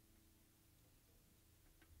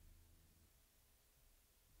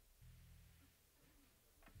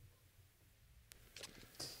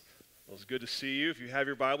Well, it's good to see you. If you have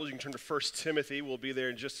your Bibles, you can turn to 1 Timothy. We'll be there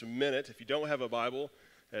in just a minute. If you don't have a Bible,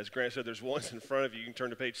 as Grant said, there's one in front of you. You can turn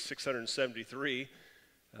to page 673.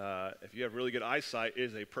 If you have really good eyesight, it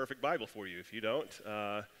is a perfect Bible for you. If you don't,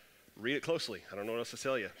 read it closely. I don't know what else to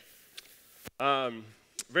tell you.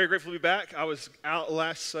 Very grateful to be back. I was out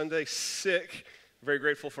last Sunday sick. Very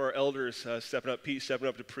grateful for our elders stepping up, Pete stepping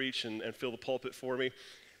up to preach and fill the pulpit for me.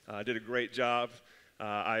 Did a great job.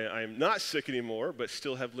 I am not sick anymore, but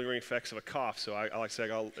still have lingering effects of a cough. So I like to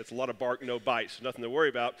say it's a lot of bark, no bite, so nothing to worry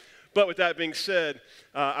about. But with that being said,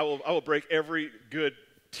 I will break every good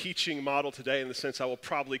teaching model today in the sense I will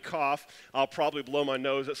probably cough. I'll probably blow my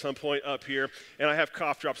nose at some point up here, and I have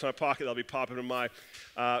cough drops in my pocket that'll be popping in my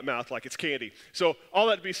mouth like it's candy. So all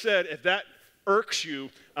that to be said, if that irks you,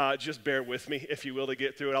 just bear with me, if you will, to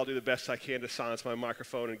get through it. I'll do the best I can to silence my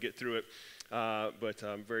microphone and get through it. But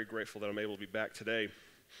I'm very grateful that I'm able to be back today.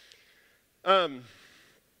 1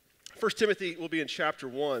 Timothy will be in chapter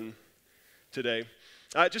 1 today.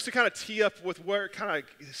 Just to kind of tee up with where, kind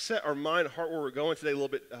of set our mind and heart where we're going today a little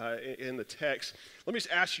bit in the text, let me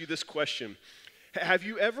just ask you this question. Have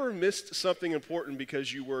you ever missed something important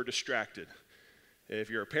because you were distracted? If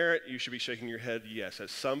you're a parent, you should be shaking your head yes at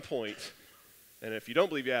some point. And if you don't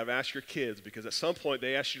believe you have, ask your kids, because at some point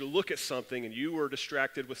they asked you to look at something and you were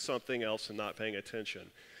distracted with something else and not paying attention.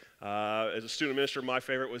 As a student minister, my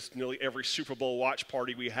favorite was nearly every Super Bowl watch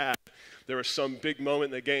party we had. There was some big moment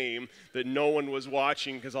in the game that no one was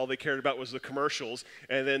watching because all they cared about was the commercials.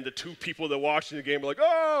 And then the two people that watched the game were like,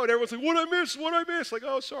 oh, and everyone's like, what'd I miss? What'd I miss? Like,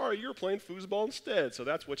 oh, sorry, you're playing foosball instead. So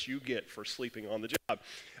that's what you get for sleeping on the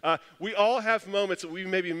job. We all have moments that we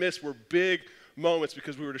maybe missed were big moments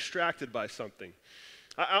because we were distracted by something.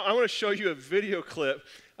 I want to show you a video clip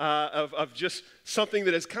of just something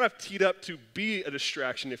that is kind of teed up to be a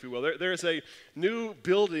distraction, if you will. There's a new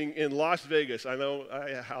building in Las Vegas. I know,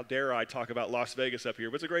 how dare I talk about Las Vegas up here,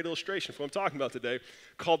 but it's a great illustration for what I'm talking about today,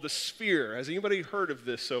 called the Sphere. Has anybody heard of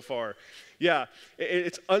this so far? Yeah,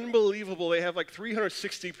 it's unbelievable. They have like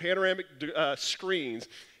 360 panoramic screens,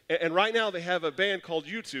 and right now they have a band called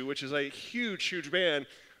U2, which is a huge, huge band,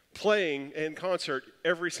 playing in concert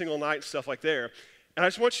every single night and stuff like there. And I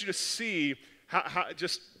just want you to see how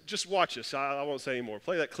just watch this. I won't say anymore.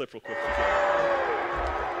 Play that clip real quick if you can.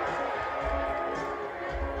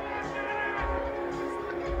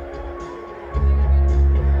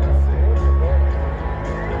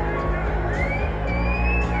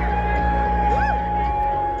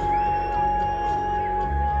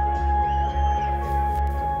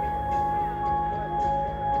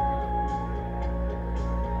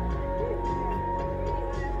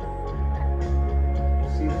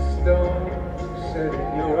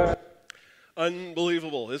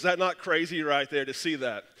 Unbelievable. Is that not crazy right there to see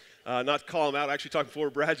that? Not to call him out, actually talking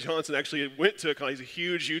before, Brad Johnson actually went to a con. He's a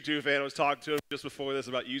huge U2 fan. I was talking to him just before this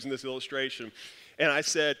about using this illustration. And I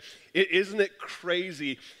said, isn't it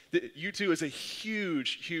crazy that U2 is a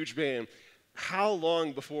huge, huge band? How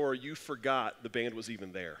long before you forgot the band was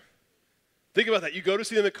even there? Think about that. You go to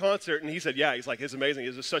see them in concert, and he said, yeah, he's like, it's amazing.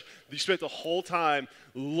 It's just such, you spent the whole time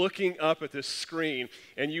looking up at this screen,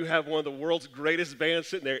 and you have one of the world's greatest bands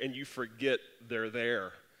sitting there, and you forget they're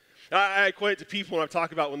there. I equate it to people when I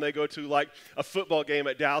talk about when they go to like a football game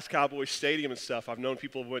at Dallas Cowboys Stadium and stuff. I've known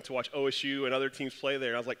people who went to watch OSU and other teams play there.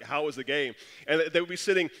 And I was like, how was the game? And they would be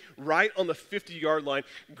sitting right on the 50-yard line,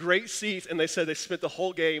 great seats, and they said they spent the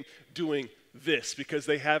whole game doing this because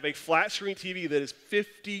they have a flat screen TV that is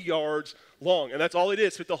 50 yards long. And that's all it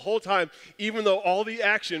is. But the whole time, even though all the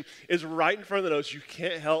action is right in front of the nose, you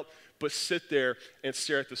can't help but sit there and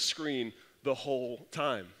stare at the screen the whole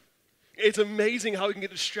time. It's amazing how we can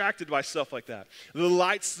get distracted by stuff like that. The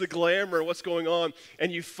lights, the glamour, what's going on,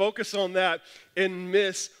 and you focus on that and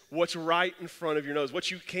miss what's right in front of your nose,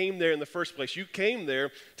 what you came there in the first place. You came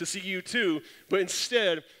there to see U2, but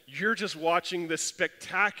instead, you're just watching this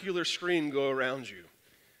spectacular screen go around you.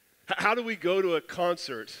 How do we go to a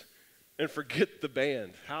concert and forget the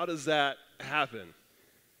band? How does that happen?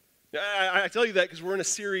 I tell you that because we're in a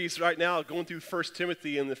series right now going through 1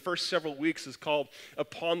 Timothy, and the first several weeks is called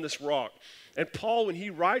Upon This Rock. And Paul, when he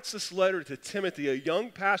writes this letter to Timothy, a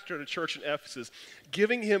young pastor at a church in Ephesus,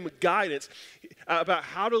 giving him guidance about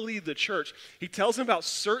how to lead the church, he tells him about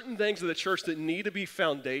certain things of the church that need to be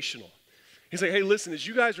foundational. He's like, hey, listen, as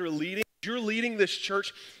you guys are leading, as you're leading this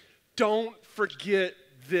church, don't forget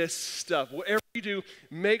this stuff. Whatever you do,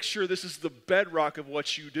 make sure this is the bedrock of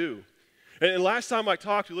what you do. And last time I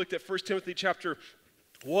talked, we looked at 1 Timothy chapter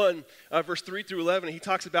 1, verse 3 through 11. He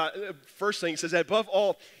talks about, first thing, he says, above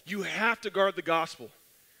all, you have to guard the gospel.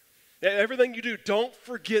 Everything you do, don't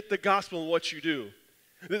forget the gospel and what you do.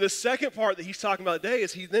 The second part that he's talking about today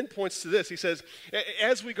is he then points to this. He says,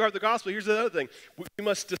 as we guard the gospel, here's the other thing. We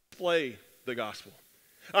must display the gospel.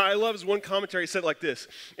 I love his one commentary. He said it like this.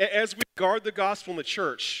 As we guard the gospel in the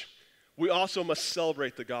church, we also must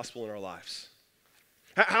celebrate the gospel in our lives.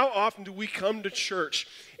 How often do we come to church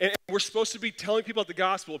and we're supposed to be telling people about the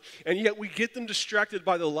gospel, and yet we get them distracted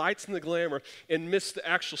by the lights and the glamour and miss the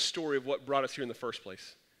actual story of what brought us here in the first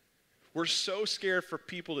place? We're so scared for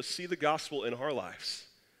people to see the gospel in our lives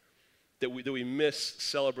that we miss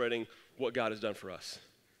celebrating what God has done for us.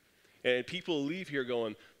 And people leave here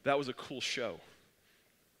going, that was a cool show.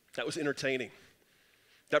 That was entertaining.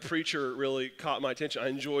 That preacher really caught my attention. I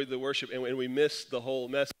enjoyed the worship, and we missed the whole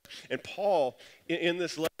message. And Paul, in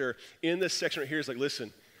this letter, in this section right here, is like,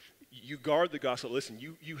 listen, you guard the gospel. Listen,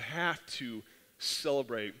 you have to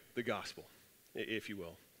celebrate the gospel, if you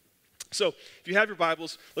will. So if you have your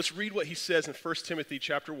Bibles, let's read what he says in 1 Timothy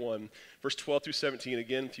chapter 1, verse 12 through 17.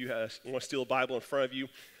 Again, if you want to steal a Bible in front of you,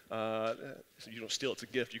 so you don't steal, it's a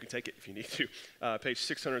gift. You can take it if you need to. Page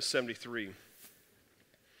 673.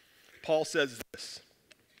 Paul says this.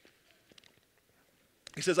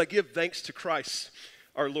 He says, I give thanks to Christ,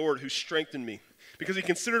 our Lord, who strengthened me, because he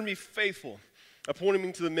considered me faithful, appointing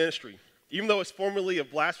me to the ministry. Even though I was formerly a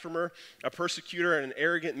blasphemer, a persecutor, and an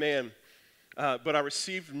arrogant man, but I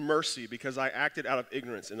received mercy because I acted out of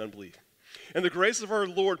ignorance and unbelief. And the grace of our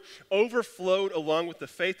Lord overflowed along with the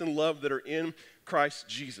faith and love that are in Christ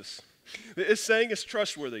Jesus. This saying is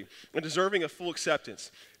trustworthy and deserving of full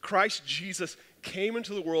acceptance. Christ Jesus came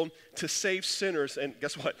into the world to save sinners, and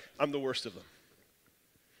guess what? I'm the worst of them.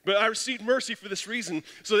 But I received mercy for this reason,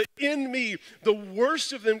 so that in me, the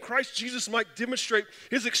worst of them, Christ Jesus might demonstrate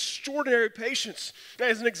his extraordinary patience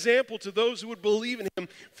as an example to those who would believe in him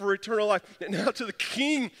for eternal life. And now to the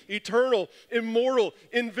King, eternal, immortal,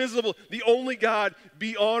 invisible, the only God,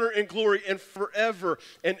 be honor and glory and forever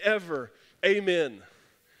and ever. Amen.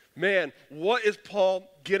 Man, what is Paul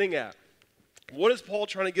getting at? What is Paul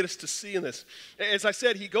trying to get us to see in this? As I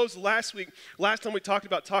said, he goes last time we talked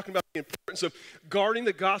about the importance of guarding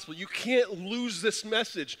the gospel. You can't lose this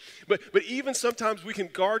message. But even sometimes we can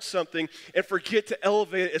guard something and forget to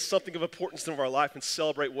elevate it as something of importance in our life and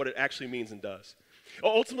celebrate what it actually means and does.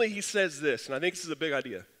 Ultimately, he says this, and I think this is a big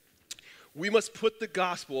idea. We must put the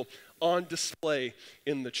gospel on display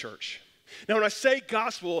in the church. Now, when I say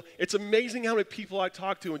gospel, it's amazing how many people I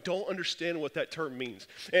talk to and don't understand what that term means.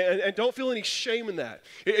 And don't feel any shame in that.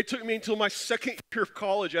 It took me until my second year of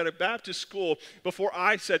college at a Baptist school before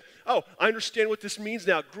I said, oh, I understand what this means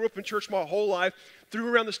now. Grew up in church my whole life, threw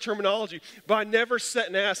around this terminology, but I never sat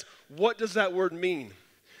and asked, what does that word mean?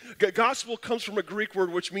 Gospel comes from a Greek word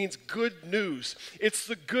which means good news. It's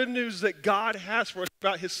the good news that God has for us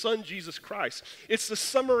about his son, Jesus Christ. It's the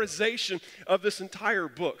summarization of this entire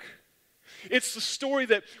book. It's the story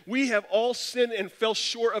that we have all sinned and fell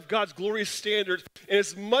short of God's glorious standards. And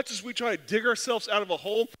as much as we try to dig ourselves out of a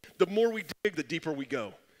hole, the more we dig, the deeper we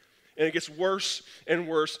go. And it gets worse and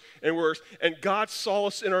worse and worse. And God saw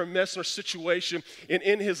us in our mess and our situation, and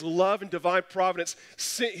in his love and divine providence,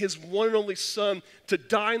 sent his one and only son to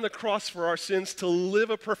die on the cross for our sins, to live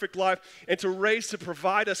a perfect life, and to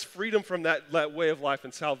provide us freedom from that way of life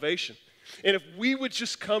and salvation. And if we would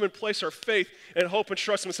just come and place our faith and hope and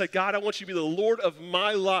trust him and say, God, I want you to be the Lord of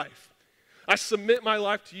my life. I submit my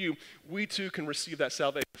life to you. We too can receive that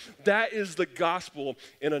salvation. That is the gospel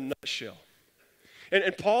in a nutshell.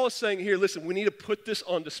 And Paul is saying here, listen, we need to put this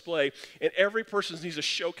on display, and every person needs to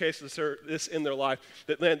showcase this in their life,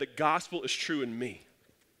 that, man, the gospel is true in me.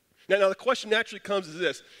 Now the question naturally comes is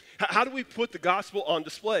this: how do we put the gospel on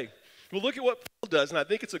display? Well, look at what Paul does, and I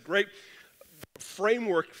think it's a great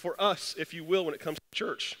framework for us, if you will, when it comes to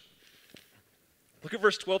church. Look at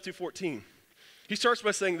verse 12 through 14. He starts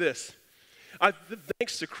by saying this: I give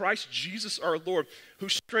thanks to Christ Jesus our Lord, who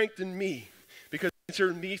strengthened me, because he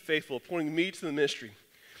considered me faithful, appointing me to the ministry.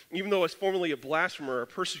 Even though I was formerly a blasphemer, a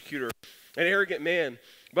persecutor, an arrogant man,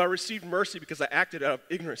 but I received mercy because I acted out of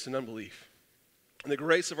ignorance and unbelief. And the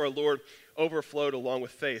grace of our Lord overflowed along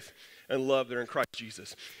with faith and love that are in Christ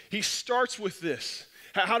Jesus. He starts with this.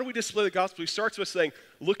 How do we display the gospel? He starts with saying,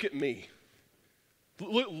 look at me.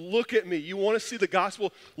 Look at me. You want to see the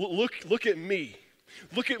gospel? Look at me.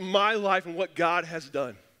 Look at my life and what God has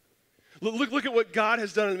done. Look at what God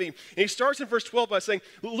has done in me. And he starts in verse 12 by saying,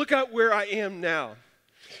 look at where I am now.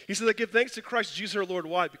 He says, I give thanks to Christ Jesus our Lord.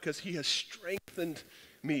 Why? Because he has strengthened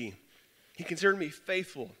me. He considered me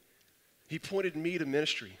faithful. He pointed me to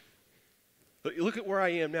ministry. Look at where I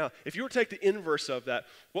am now. If you were to take the inverse of that,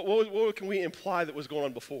 what can we imply that was going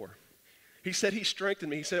on before? He said he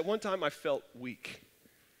strengthened me. He said at one time I felt weak.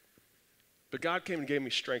 But God came and gave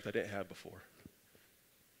me strength I didn't have before.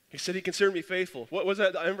 He said he considered me faithful. What was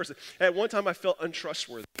that? I remember at one time I felt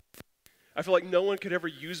untrustworthy. I felt like no one could ever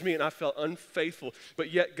use me, and I felt unfaithful.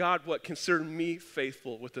 But yet God, considered me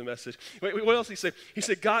faithful with the message. Wait, what else did he say? He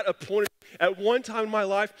said, God appointed. At one time in my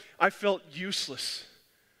life, I felt useless.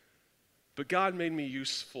 But God made me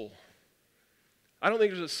useful. I don't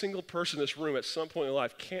think there's a single person in this room at some point in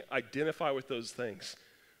life can't identify with those things.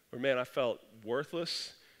 Where, man, I felt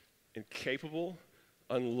worthless, incapable,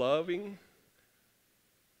 unloving.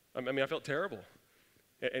 I mean, I felt terrible.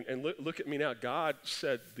 And look at me now. God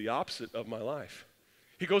said the opposite of my life.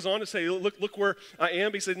 He goes on to say, look where I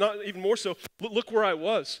am. He said, not even more so, look where I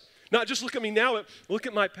was. Not just look at me now, but look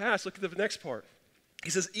at my past. Look at the next part.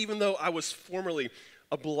 He says, even though I was formerly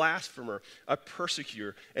a blasphemer, a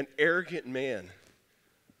persecutor, an arrogant man.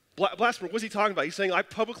 Blasphemer, what's he talking about? He's saying, I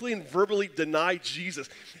publicly and verbally denied Jesus.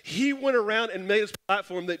 He went around and made his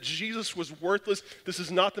platform that Jesus was worthless. This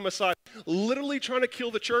is not the Messiah. Literally trying to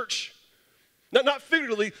kill the church. Not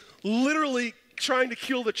figuratively, literally trying to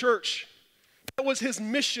kill the church. That was his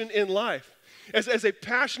mission in life. As a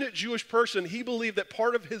passionate Jewish person, he believed that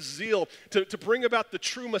part of his zeal to bring about the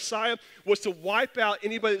true Messiah was to wipe out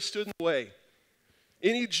anybody that stood in the way.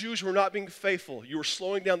 Any Jews who were not being faithful, you were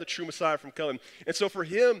slowing down the true Messiah from coming. And so for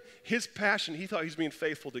him, his passion, he thought he was being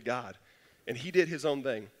faithful to God. And he did his own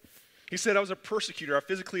thing. He said, I was a persecutor. I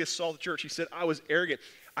physically assaulted the church. He said, I was arrogant.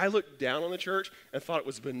 I looked down on the church and thought it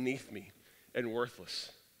was beneath me and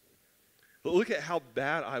worthless. But look at how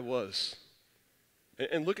bad I was.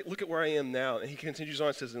 And look at where I am now. And he continues on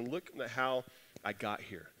and says, and look at how I got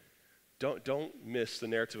here. Don't miss the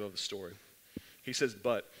narrative of the story. He says,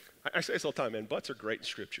 but. I say this all the time, man. Buts are great in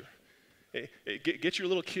Scripture. Get your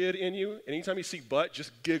little kid in you, and anytime you see but,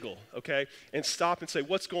 just giggle, okay? And stop and say,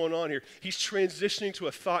 what's going on here? He's transitioning to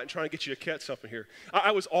a thought and trying to get you to catch something here.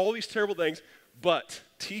 I was all these terrible things, but,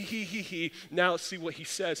 tee-hee-hee-hee. Now let's see what he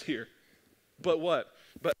says here. But what?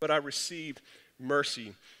 But I received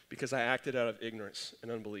mercy because I acted out of ignorance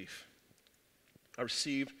and unbelief. I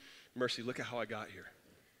received mercy. Look at how I got here.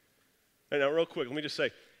 And now real quick, let me just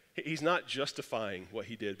say, he's not justifying what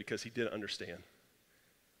he did because he didn't understand.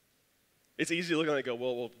 It's easy to look at it and go,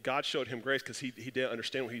 well, God showed him grace because he didn't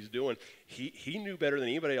understand what he was doing. He knew better than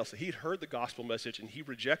anybody else. He'd heard the gospel message and he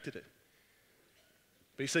rejected it.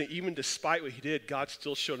 But he's saying even despite what he did, God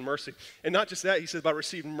still showed mercy. And not just that, he says, I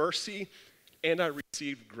received mercy and I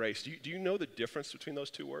received grace. Do you know the difference between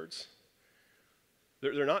those two words?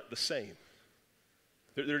 They're not the same.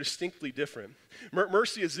 They're distinctly different.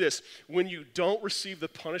 Mercy is this: when you don't receive the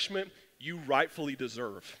punishment you rightfully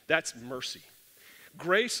deserve. That's mercy.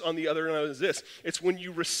 Grace, on the other hand, is this: it's when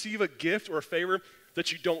you receive a gift or a favor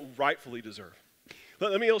that you don't rightfully deserve.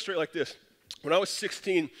 Let me illustrate like this. When I was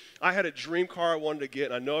 16, I had a dream car I wanted to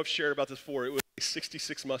get, and I know I've shared about this before. It was a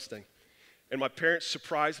 66 Mustang. And my parents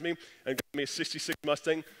surprised me and got me a 66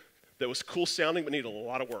 Mustang that was cool sounding but needed a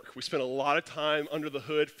lot of work. We spent a lot of time under the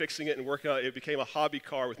hood fixing it and working out. It became a hobby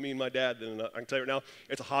car with me and my dad. And I can tell you right now,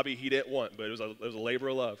 it's a hobby he didn't want, but it was a labor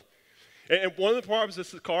of love. And one of the problems of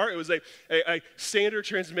the car, it was a standard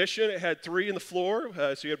transmission. It had 3 in the floor,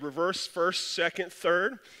 so you had reverse, first, second,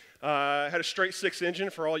 third. It had a straight 6 engine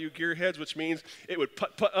for all you gearheads, which means it would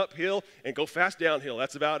put uphill and go fast downhill.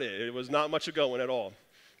 That's about it. It was not much of going at all.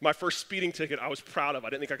 My first speeding ticket I was proud of. I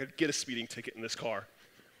didn't think I could get a speeding ticket in this car.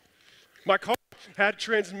 My car had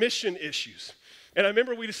transmission issues. And I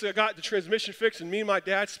remember we just got the transmission fixed, and me and my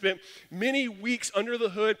dad spent many weeks under the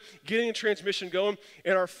hood getting the transmission going.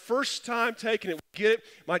 And our first time taking it, we get it.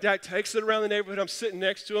 My dad takes it around the neighborhood. I'm sitting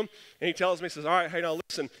next to him, and he tells me, he says, all right, hey, now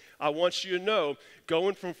listen, I want you to know,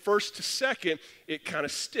 going from first to second, it kind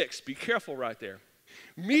of sticks. Be careful right there.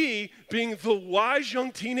 Me, being the wise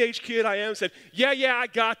young teenage kid I am, said, yeah, I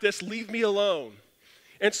got this. Leave me alone.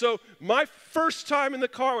 And so my first time in the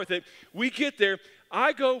car with it, we get there.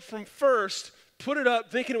 I go from first, put it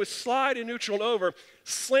up, thinking it would slide in neutral and over,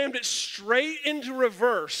 slammed it straight into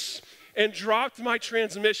reverse, and dropped my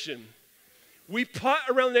transmission. We putt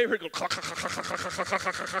around the neighborhood, go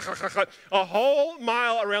a whole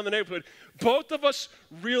mile around the neighborhood, both of us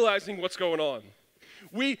realizing what's going on.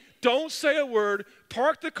 We don't say a word,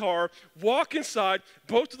 park the car, walk inside,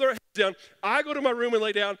 both with our heads down. I go to my room and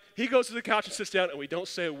lay down. He goes to the couch and sits down, and we don't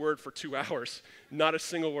say a word for 2 hours. Not a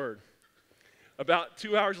single word. About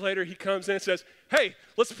 2 hours later, he comes in and says, hey,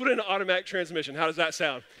 let's put in an automatic transmission. How does that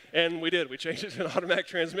sound? And we did. We changed it to an automatic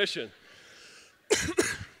transmission.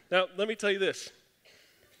 Now, let me tell you this.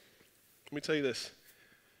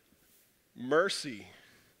 Mercy.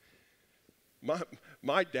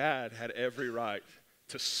 My dad had every right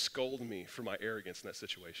to scold me for my arrogance in that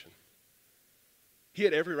situation. He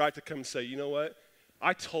had every right to come and say, you know what?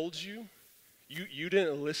 I told you You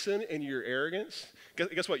didn't listen in your arrogance.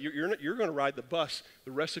 Guess what? You're going to ride the bus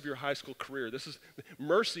the rest of your high school career.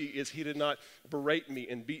 Mercy is he did not berate me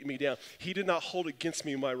and beat me down. He did not hold against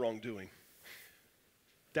me my wrongdoing.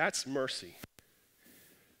 That's mercy.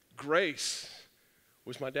 Grace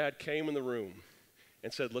was my dad came in the room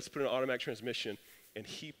and said, let's put in an automatic transmission, and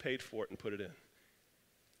he paid for it and put it in.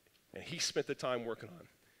 And he spent the time working on it.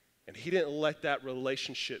 And he didn't let that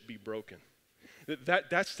relationship be broken.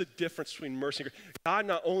 That's the difference between mercy and grace. God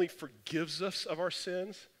not only forgives us of our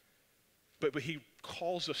sins, but he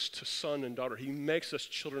calls us to son and daughter. He makes us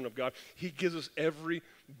children of God. He gives us every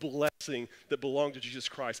blessing that belongs to Jesus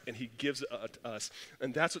Christ, and he gives it to us.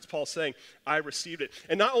 And that's what Paul's saying. I received it.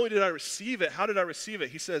 And not only did I receive it, how did I receive it?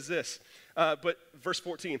 He says this, but verse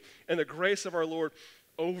 14, and the grace of our Lord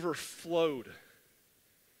overflowed.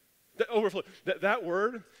 That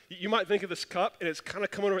word, you might think of this cup and it's kind of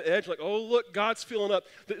coming over the edge like, oh, look, God's filling up.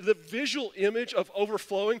 The visual image of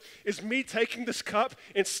overflowing is me taking this cup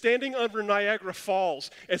and standing under Niagara Falls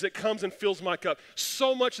as it comes and fills my cup.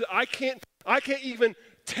 So much that I can't even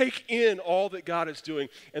take in all that God is doing.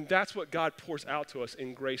 And that's what God pours out to us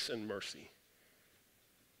in grace and mercy.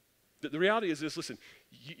 The reality is this, listen,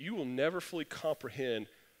 you will never fully comprehend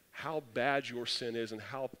how bad your sin is and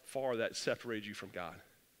how far that separates you from God.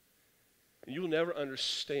 And you will never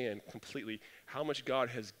understand completely how much God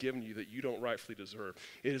has given you that you don't rightfully deserve.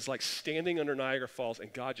 It is like standing under Niagara Falls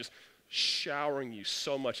and God just showering you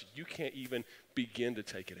so much that you can't even begin to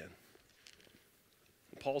take it in.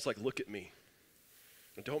 And Paul's like, look at me.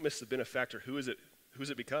 And don't miss the benefactor. Who is it? Who is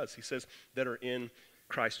it because? He says that are in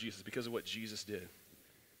Christ Jesus because of what Jesus did.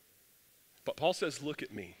 But Paul says, look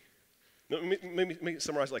at me. Let me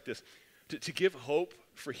summarize like this. To give hope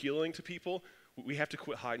for healing to people, we have to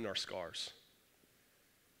quit hiding our scars.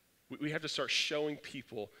 We have to start showing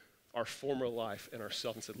people our former life and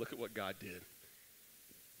ourselves and say, look at what God did.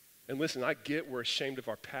 And listen, I get we're ashamed of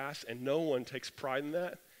our past, and no one takes pride in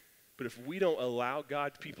that. But if we don't allow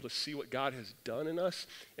people to see what God has done in us,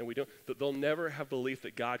 and we don't, they'll never have belief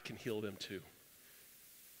that God can heal them too.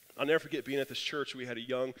 I'll never forget being at this church. We had a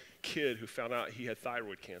young kid who found out he had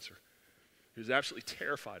thyroid cancer. He was absolutely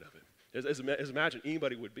terrified of it, as imagine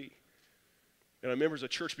anybody would be. And I remember as the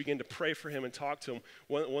church began to pray for him and talk to him,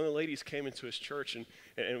 one of the ladies came into his church and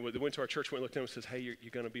they went to our church, went and looked at him and says, hey, you're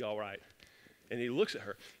going to be all right. And he looks at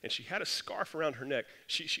her, and she had a scarf around her neck.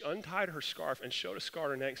 She untied her scarf and showed a scar on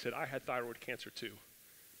her neck and said, I had thyroid cancer too,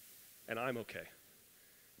 and I'm okay.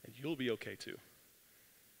 And you'll be okay too.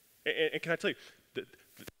 And can I tell you,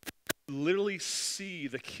 literally see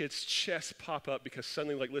the kid's chest pop up because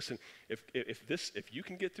suddenly, like, listen, if you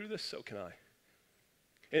can get through this, so can I.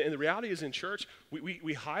 And the reality is in church,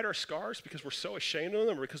 we hide our scars because we're so ashamed of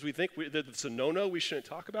them or because we think that it's a no-no we shouldn't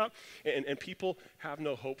talk about, and people have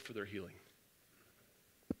no hope for their healing.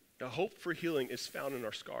 Now, hope for healing is found in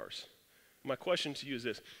our scars. My question to you is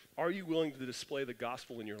this: are you willing to display the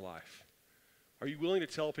gospel in your life? Are you willing to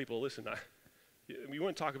tell people, listen, you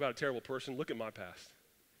want to talk about a terrible person? Look at my past.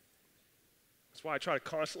 That's why I try to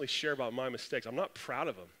constantly share about my mistakes. I'm not proud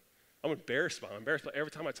of them. I'm embarrassed by them. I'm embarrassed by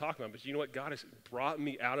every time I talk about them. But you know what? God has brought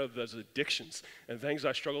me out of those addictions and things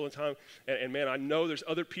I struggle with time. And man, I know there's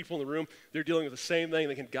other people in the room, they're dealing with the same thing,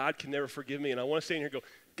 thinking God can never forgive me. And I want to stay in here and go,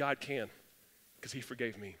 God can, because he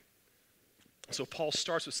forgave me. So Paul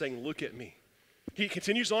starts with saying, look at me. He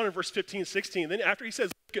continues on in verse 15, 16. Then after he says,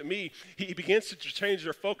 look at me, he begins to change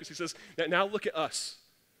their focus. He says, now look at us.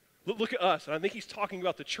 Look at us. And I think he's talking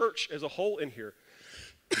about the church as a whole in here.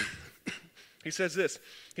 He says this.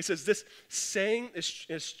 He says, this saying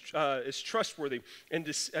is trustworthy and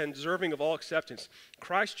deserving of all acceptance.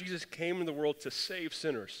 Christ Jesus came into the world to save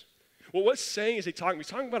sinners. Well, what saying is he talking about? He's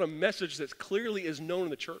talking about a message that clearly is known in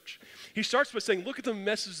the church. He starts by saying, look at the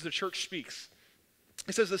message the church speaks.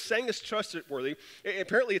 He says the saying is trustworthy.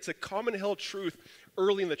 Apparently, it's a common held truth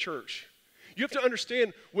early in the church. You have to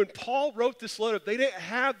understand, when Paul wrote this letter, they didn't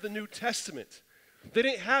have the New Testament. They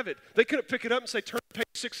didn't have it. They couldn't pick it up and say, turn to page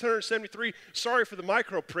 673, sorry for the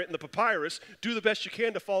micro print and the papyrus, do the best you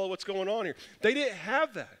can to follow what's going on here. They didn't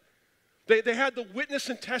have that. They had the witness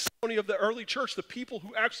and testimony of the early church, the people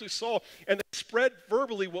who actually saw, and they spread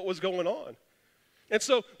verbally what was going on. And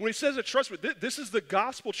so when he says a trustworthy, this is the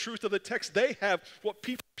gospel truth of the text. They have what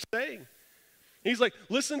people are saying. And he's like,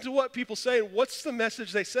 listen to what people say, and what's the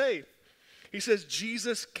message they say? He says,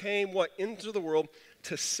 Jesus came, into the world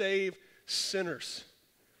to save sinners.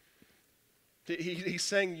 He's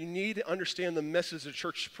saying you need to understand the message the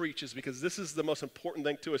church preaches, because this is the most important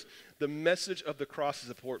thing to us. The message of the cross is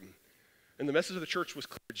important. And the message of the church was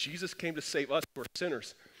clear. Jesus came to save us who are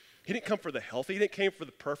sinners. He didn't come for the healthy. He didn't come for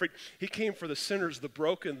the perfect. He came for the sinners, the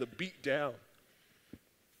broken, the beat down.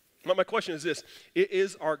 My question is this: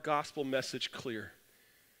 is our gospel message clear?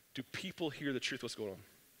 Do people hear the truth? What's going on?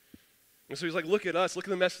 And so he's like, look at us. Look at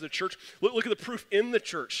the message of the church. Look at the proof in the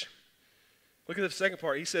church. Look at the second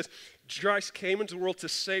part. He says, Christ came into the world to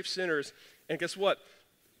save sinners. And guess what?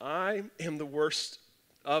 I am the worst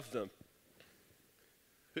of them.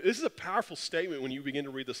 This is a powerful statement when you begin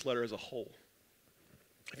to read this letter as a whole.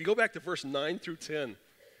 If you go back to verse 9 through 10,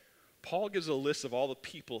 Paul gives a list of all the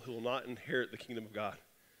people who will not inherit the kingdom of God.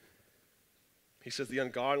 He says the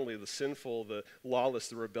ungodly, the sinful, the lawless,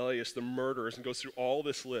 the rebellious, the murderers, and goes through all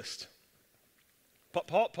this list.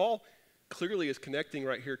 Paul clearly is connecting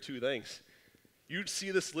right here two things. You'd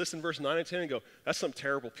see this list in verse 9 and 10 and go, that's some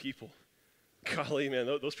terrible people. Golly, man,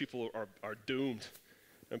 those people are doomed.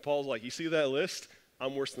 And Paul's like, you see that list?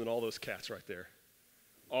 I'm worse than all those cats right there.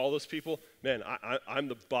 All those people, man, I'm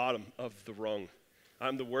the bottom of the rung.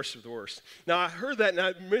 I'm the worst of the worst. Now, I heard that,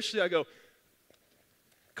 and initially I go,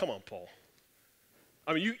 come on, Paul.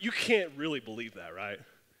 I mean, you can't really believe that, right?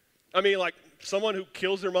 I mean, like, someone who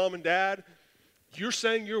kills their mom and dad, you're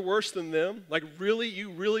saying you're worse than them? Like, really? You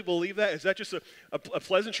really believe that? Is that just a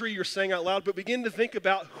pleasantry you're saying out loud? But begin to think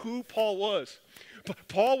about who Paul was.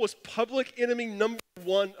 Paul was public enemy number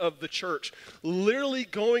one of the church, literally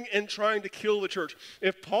going and trying to kill the church.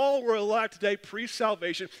 If Paul were alive today,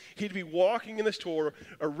 pre-salvation, he'd be walking in this tour,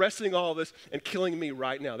 arresting all of this, and killing me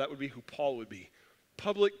right now. That would be who Paul would be.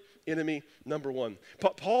 Public enemy number one.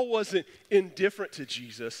 Paul wasn't indifferent to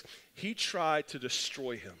Jesus. He tried to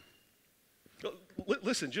destroy him.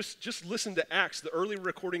 Listen, just listen to Acts, the early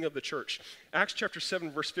recording of the church. Acts chapter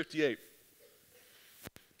 7, verse 58.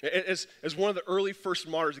 As one of the early first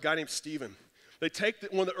martyrs, a guy named Stephen, they take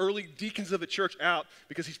one of the early deacons of the church out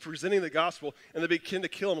because he's presenting the gospel, and they begin to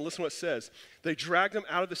kill him. And listen to what it says. They dragged him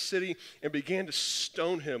out of the city and began to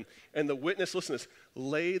stone him. And the witness, listen to this,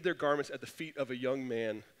 laid their garments at the feet of a young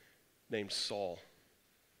man named Saul.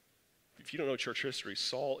 If you don't know church history,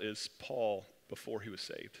 Saul is Paul before he was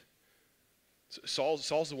saved. Saul's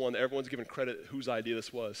the one that everyone's giving credit whose idea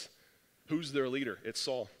this was. Who's their leader? It's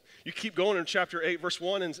Saul. You keep going in chapter 8, verse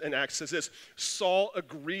 1 in Acts says this, Saul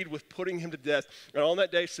agreed with putting him to death. And on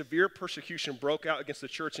that day, severe persecution broke out against the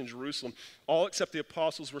church in Jerusalem. All except the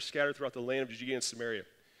apostles were scattered throughout the land of Judea and Samaria. It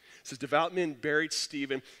says, devout men buried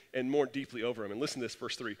Stephen and mourned deeply over him. And listen to this,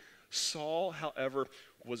 verse 3. Saul, however,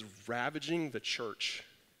 was ravaging the church.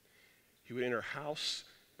 He would enter house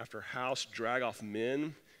after house, drag off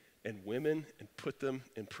men and women, and put them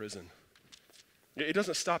in prison. It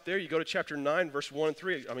doesn't stop there. You go to chapter 9, verse 1 and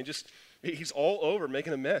 3. I mean, he's all over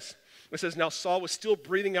making a mess. It says, now Saul was still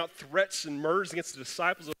breathing out threats and murders against the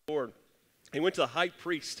disciples of the Lord. He went to the high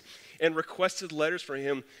priest and requested letters from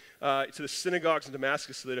him to the synagogues in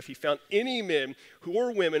Damascus so that if he found any men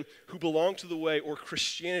or women who belonged to the way or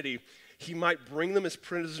Christianity, he might bring them as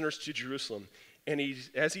prisoners to Jerusalem. And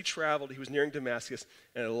as he traveled, he was nearing Damascus,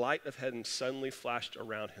 and a light of heaven suddenly flashed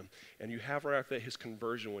around him. And you have right after that his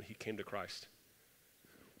conversion when he came to Christ.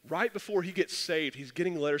 Right before he gets saved, he's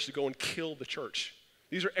getting letters to go and kill the church.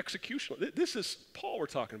 These are executional. This is Paul we're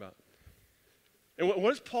talking about. And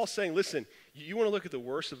what is Paul saying? Listen, you want to look at the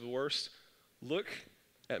worst of the worst? Look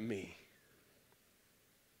at me.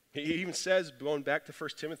 He even says, going back to 1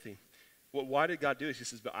 Timothy, why did God do this? He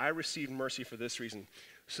says, but I received mercy for this reason,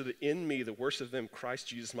 so that in me, the worst of them, Christ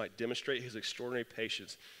Jesus might demonstrate his extraordinary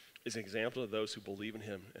patience as an example of those who believe in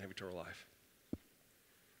him and have eternal life.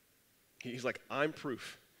 He's like, I'm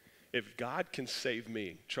proof. If God can save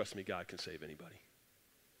me, trust me, God can save anybody.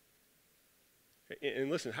 And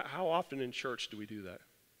listen, how often in church do we do that?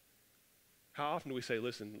 How often do we say,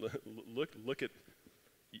 listen, look at,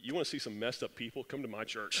 you want to see some messed up people? Come to my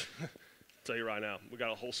church. I'll tell you right now, we got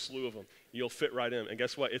a whole slew of them. You'll fit right in. And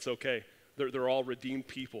guess what? It's okay. They're all redeemed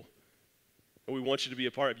people. And we want you to be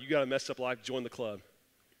a part of it. You got a messed up life, join the club.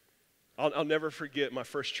 I'll never forget my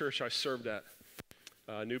first church I served at,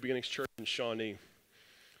 New Beginnings Church in Shawnee.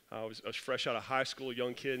 I was fresh out of high school,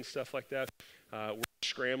 young kid and stuff like that. We're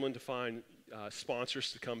scrambling to find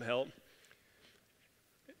sponsors to come help.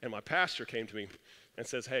 And my pastor came to me and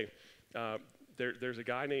says, hey, there's a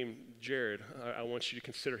guy named Jared. I want you to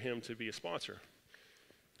consider him to be a sponsor.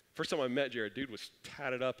 First time I met Jared, dude was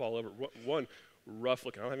tatted up all over. One, rough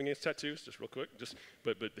looking. I don't have any tattoos, just real quick.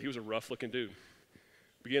 But he was a rough looking dude.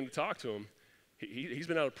 Began to talk to him. He's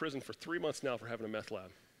been out of prison for 3 months now for having a meth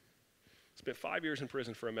lab. Spent 5 years in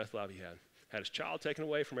prison for a meth lab he had. Had his child taken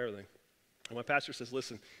away from everything. And my pastor says,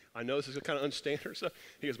 listen, I know this is kind of unstandard stuff.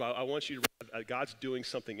 He goes, but I want you to, God's doing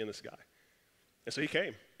something in this guy. And so he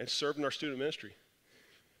came and served in our student ministry.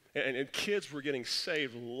 And kids were getting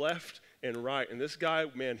saved left and right. And this guy,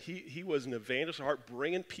 man, he was an evangelist at heart,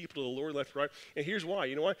 bringing people to the Lord left and right. And here's why.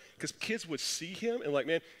 You know why? Because kids would see him and like,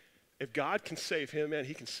 man, if God can save him, man,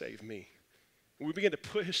 he can save me. And we began to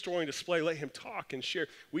put his story on display, let him talk and share.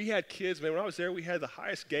 We had kids, man, when I was there, we had the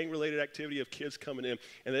highest gang-related activity of kids coming in,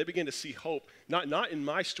 and they began to see hope, not in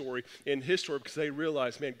my story, in his story, because they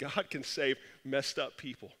realized, man, God can save messed up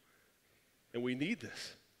people. And we need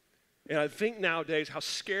this. And I think nowadays how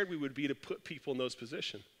scared we would be to put people in those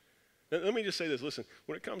positions. Now, let me just say this. Listen,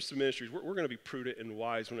 when it comes to ministries, we're going to be prudent and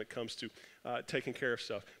wise when it comes to taking care of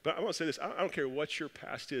stuff. But I want to say this. I don't care what your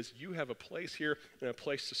past is. You have a place here and a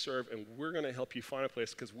place to serve, and we're going to help you find a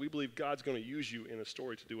place because we believe God's going to use you in a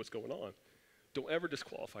story to do what's going on. Don't ever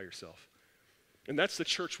disqualify yourself. And that's the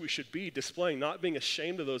church we should be displaying, not being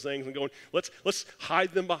ashamed of those things and going, let's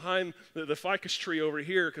hide them behind the ficus tree over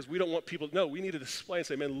here because we don't want people to know. We need to display and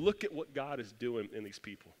say, man, look at what God is doing in these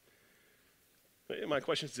people. My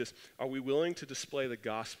question is this: are we willing to display the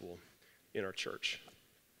gospel in our church?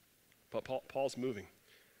 But Paul's moving.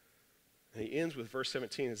 And he ends with verse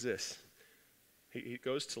 17 is this. He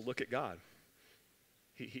goes to look at God.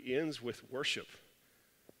 He ends with worship.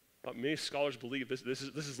 Many scholars believe this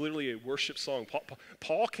is literally a worship song.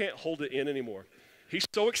 Paul can't hold it in anymore. He's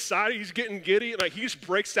so excited, he's getting giddy, like he just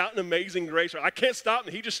breaks out in amazing grace. I can't stop,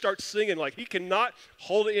 and he just starts singing like he cannot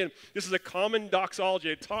hold it in. This is a common doxology,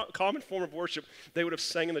 a common form of worship they would have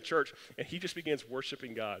sang in the church, and he just begins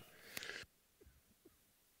worshiping God.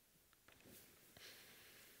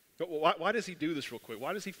 But why does he do this real quick?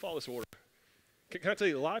 Why does he follow this order? Can I tell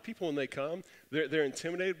you, a lot of people when they come, they're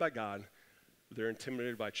intimidated by God, they're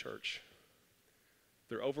intimidated by church.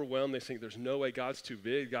 They're overwhelmed. They think there's no way God's too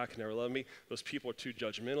big. God can never love me. Those people are too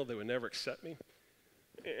judgmental. They would never accept me.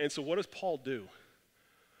 And so what does Paul do?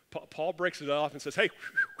 Paul breaks it off and says, hey,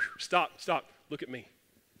 stop. Look at me.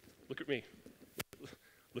 Look at me.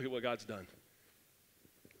 Look at what God's done.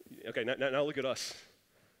 Okay, now look at us.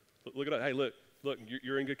 Look at us. Hey, look,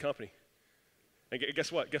 you're in good company. And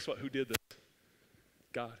guess what? Who did this?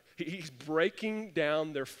 God. He's breaking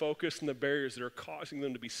down their focus and the barriers that are causing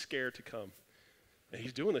them to be scared to come. And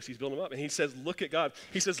he's doing this. He's building them up. And he says, look at God.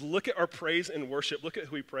 He says, look at our praise and worship. Look at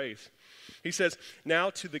who we praise. He says, now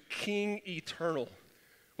to the King eternal.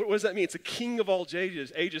 What does that mean? It's the King of all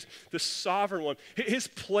ages, the sovereign one. His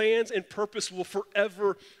plans and purpose will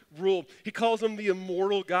forever rule. He calls him the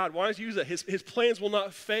immortal God. Why does he use that? His plans will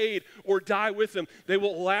not fade or die with him. They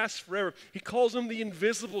will last forever. He calls him the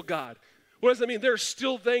invisible God. What does that mean? There are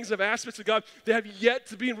still things of aspects of God that have yet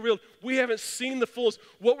to be revealed. We haven't seen the fullness.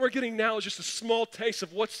 What we're getting now is just a small taste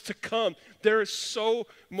of what's to come. There is so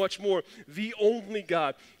much more. The only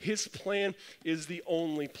God. His plan is the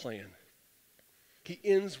only plan. He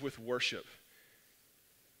ends with worship.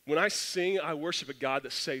 When I sing, I worship a God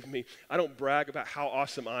that saved me. I don't brag about how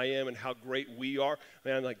awesome I am and how great we are.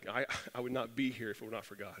 Man, I would not be here if it were not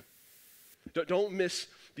for God. Don't miss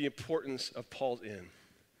the importance of Paul's end.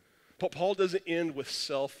 Paul doesn't end with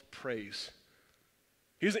self-praise.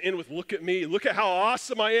 He doesn't end with, look at me, look at how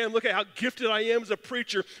awesome I am, look at how gifted I am as a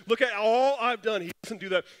preacher, look at all I've done. He doesn't do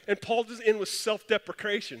that. And Paul doesn't end with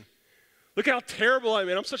self-deprecation. Look how terrible I am.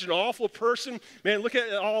 I'm such an awful person. Man, look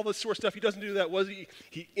at all this sort of stuff. He doesn't do that.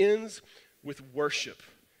 He ends with worship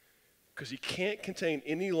because he can't contain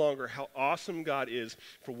any longer how awesome God is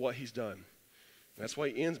for what he's done. And that's why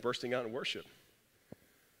he ends bursting out in worship.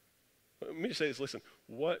 Let me just say this, listen,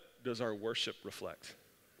 what does our worship reflect?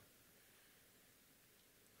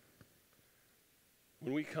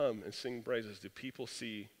 When we come and sing praises, do people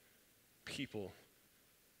see people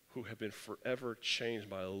who have been forever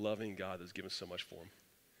changed by a loving God that's given so much for them?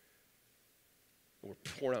 And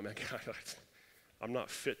we're pouring out, man, God, I'm not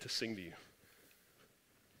fit to sing to you.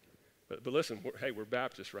 But listen, we're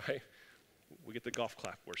Baptists, right? We get the golf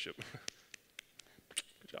clap worship.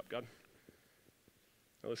 Good job, God.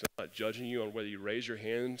 Now listen, I'm not judging you on whether you raise your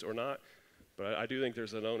hands or not, but I do think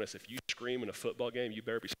there's an onus. If you scream in a football game, you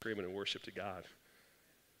better be screaming in worship to God.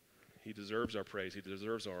 He deserves our praise. He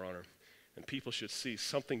deserves our honor. And people should see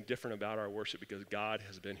something different about our worship because God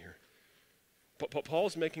has been here. But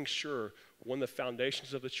Paul's making sure one of the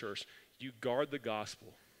foundations of the church, you guard the gospel,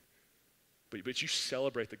 but you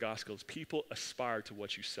celebrate the gospel as people aspire to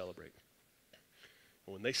what you celebrate.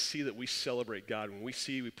 When they see that we celebrate God, when we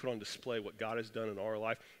put on display what God has done in our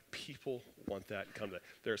life, people want that and come to that.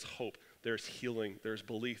 There's hope, there's healing, there's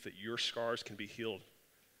belief that your scars can be healed.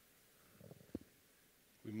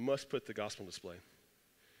 We must put the gospel on display.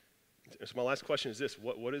 So my last question is this: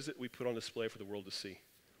 what is it we put on display for the world to see?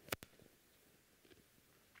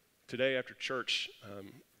 Today after church,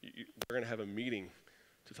 we're going to have a meeting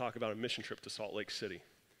to talk about a mission trip to Salt Lake City.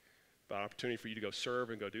 about opportunity for you to go serve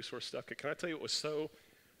and go do sort of stuff. Can I tell you what was so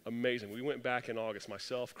amazing? We went back in August.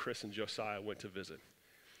 Myself, Chris, and Josiah went to visit.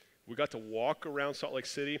 We got to walk around Salt Lake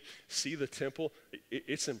City, see the temple.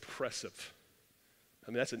 It's impressive.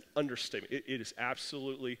 I mean, that's an understatement. It is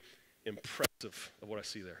absolutely impressive of what I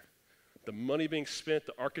see there. The money being spent,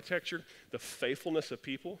 the architecture, the faithfulness of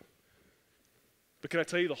people. But can I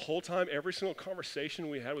tell you, the whole time, every single conversation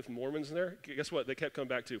we had with Mormons in there, guess what? They kept coming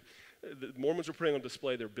back to. The Mormons were putting on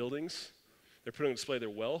display their buildings, they're putting on display their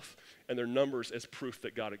wealth, and their numbers as proof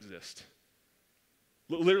that God exists.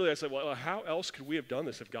 Literally, I said, well, how else could we have done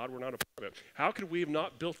this if God were not a part of it? How could we have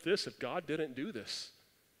not built this if God didn't do this?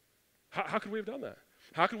 How could we have done that?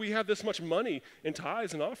 How could we have this much money in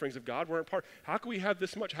tithes and offerings if God weren't part? How could we have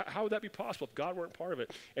this much? How would that be possible if God weren't part of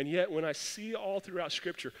it? And yet, when I see all throughout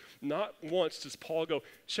Scripture, not once does Paul go,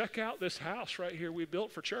 check out this house right here we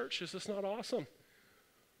built for church. Is this not awesome?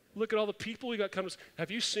 Look at all the people we got coming.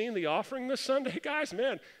 Have you seen the offering this Sunday? Guys,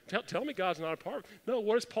 man, tell me God's not a part of it. No,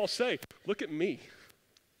 what does Paul say? Look at me.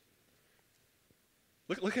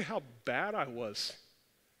 Look at how bad I was.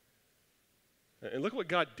 And look what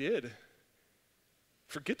God did.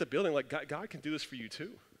 Forget the building. Like, God can do this for you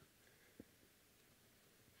too.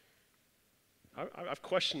 I've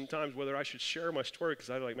questioned times whether I should share my story because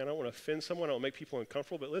I'm like, man, I don't want to offend someone. I don't make people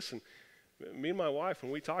uncomfortable. But listen, me and my wife,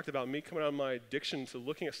 when we talked about me coming out of my addiction to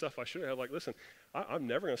looking at stuff I shouldn't have, like, listen, I'm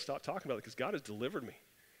never going to stop talking about it because God has delivered me.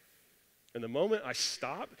 And the moment I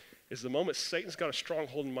stop is the moment Satan's got a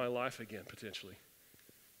stronghold in my life again, potentially.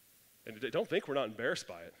 And don't think we're not embarrassed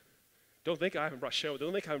by it. Don't think I haven't brought shame.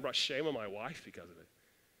 Don't think I haven't brought shame on my wife because of it.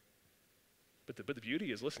 But the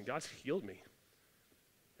beauty is, listen, God's healed me.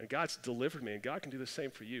 And God's delivered me, and God can do the same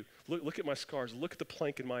for you. Look at my scars. Look at the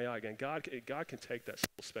plank in my eye again. God can take that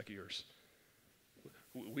speck of yours.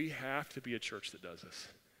 We have to be a church that does this.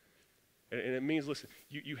 And it means, listen,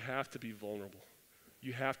 you have to be vulnerable.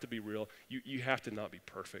 You have to be real. You have to not be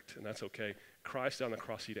perfect, and that's okay. Christ on the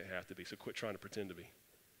cross, he didn't have to be, so quit trying to pretend to be.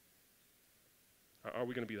 Are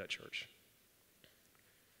we going to be that church?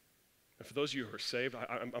 And for those of you who are saved,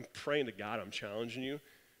 I'm praying to God, I'm challenging you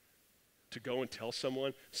to go and tell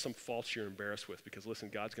someone some faults you're embarrassed with because,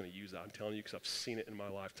 listen, God's going to use that. I'm telling you because I've seen it in my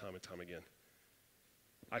life time and time again.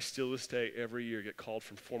 I still this day, every year, get called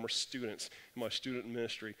from former students in my student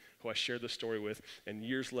ministry who I shared this story with, and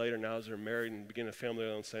years later, now as they're married and begin a family of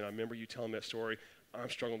their own, saying, I remember you telling me that story.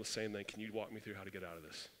 I'm struggling with the same thing. Can you walk me through how to get out of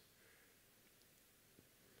this?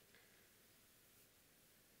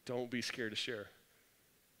 Don't be scared to share.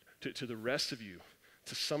 To the rest of you,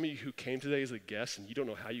 to some of you who came today as a guest and you don't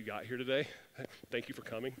know how you got here today, thank you for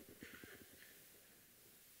coming.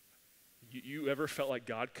 You ever felt like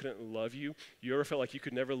God couldn't love you? You ever felt like you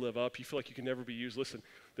could never live up? You feel like you could never be used? Listen,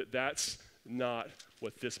 that's not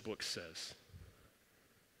what this book says.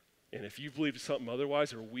 And if you believe something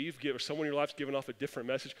otherwise, or someone in your life's given off a different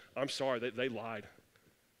message, I'm sorry, they lied.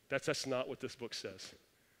 That's not what this book says.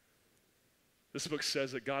 This book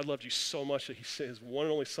says that God loved you so much that he sent his one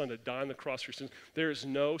and only son to die on the cross for your sins. There is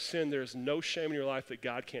no sin, there is no shame in your life that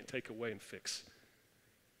God can't take away and fix.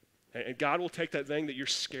 And God will take that thing that you're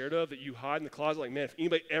scared of, that you hide in the closet, like, man, if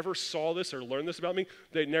anybody ever saw this or learned this about me,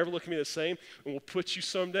 they'd never look at me the same, and we'll put you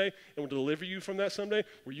someday, and we'll deliver you from that someday,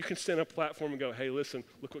 where you can stand on a platform and go, hey, listen,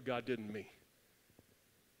 look what God did in me.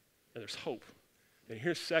 And there's hope. And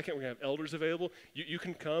here in a second, we're going to have elders available. You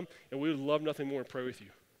can come, and we would love nothing more than pray with you.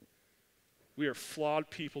 We are flawed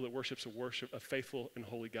people that worship a faithful and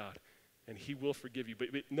holy God, and he will forgive you. But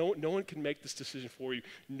no one can make this decision for you.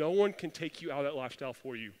 No one can take you out of that lifestyle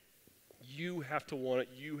for you. You have to want it.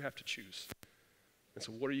 You have to choose. And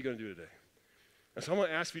so what are you going to do today? And so I'm going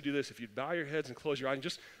to ask you to do this. If you'd bow your heads and close your eyes and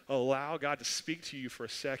just allow God to speak to you for a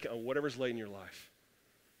second on whatever's laid in your life.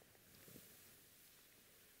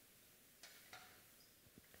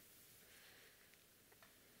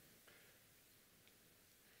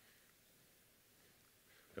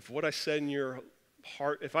 If what I said in your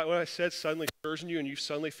heart, what I said suddenly stirs in you and you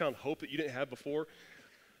suddenly found hope that you didn't have before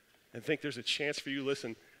and think there's a chance for you,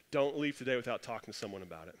 listen, don't leave today without talking to someone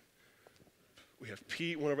about it. We have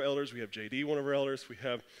Pete, one of our elders. We have JD, one of our elders. We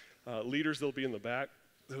have leaders that will be in the back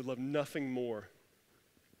that would love nothing more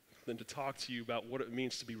than to talk to you about what it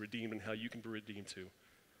means to be redeemed and how you can be redeemed too.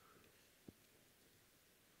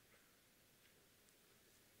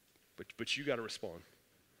 But you got to respond.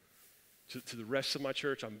 To the rest of my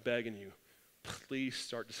church, I'm begging you, please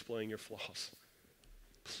start displaying your flaws.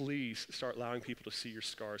 Please start allowing people to see your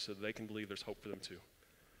scars so that they can believe there's hope for them too.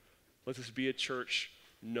 Let this be a church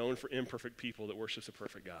known for imperfect people that worships a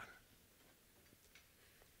perfect God.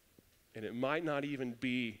 And it might not even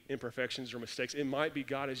be imperfections or mistakes. It might be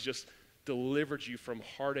God has just delivered you from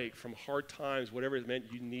heartache, from hard times, whatever it meant,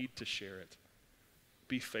 you need to share it.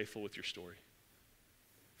 Be faithful with your story.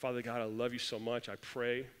 Father God, I love you so much. I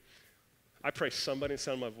pray somebody in the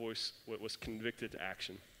sound of my voice was convicted to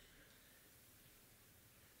action.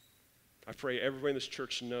 I pray everybody in this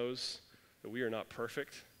church knows that we are not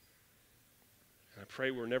perfect. And I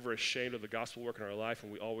pray we're never ashamed of the gospel work in our life,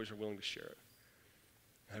 and we always are willing to share it.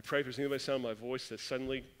 And I pray if there's anybody sounding my voice that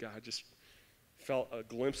suddenly, God, just felt a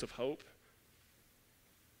glimpse of hope,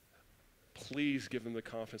 please give them the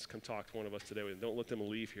confidence to come talk to one of us today. And don't let them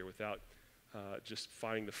leave here without just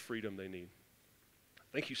finding the freedom they need.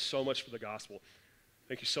 Thank you so much for the gospel.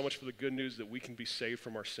 Thank you so much for the good news that we can be saved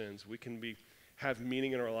from our sins. We can have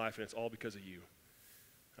meaning in our life, and it's all because of you.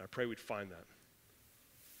 And I pray we'd find that.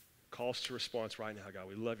 Call us to response right now, God.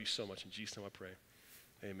 We love you so much. In Jesus' name I pray.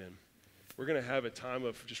 Amen. We're going to have a time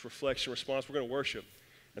of just reflection, response. We're going to worship.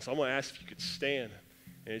 And so I'm going to ask if you could stand.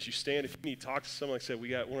 And as you stand, if you need to talk to someone, like I said, we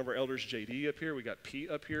got one of our elders, JD, up here. We got Pete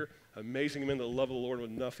up here. Amazing men that love the Lord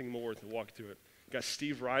with nothing more to walk through it. We got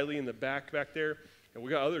Steve Riley in the back there. And we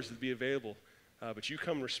got others that be available. But you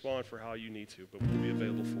come and respond for how you need to. But we'll be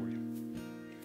available for you.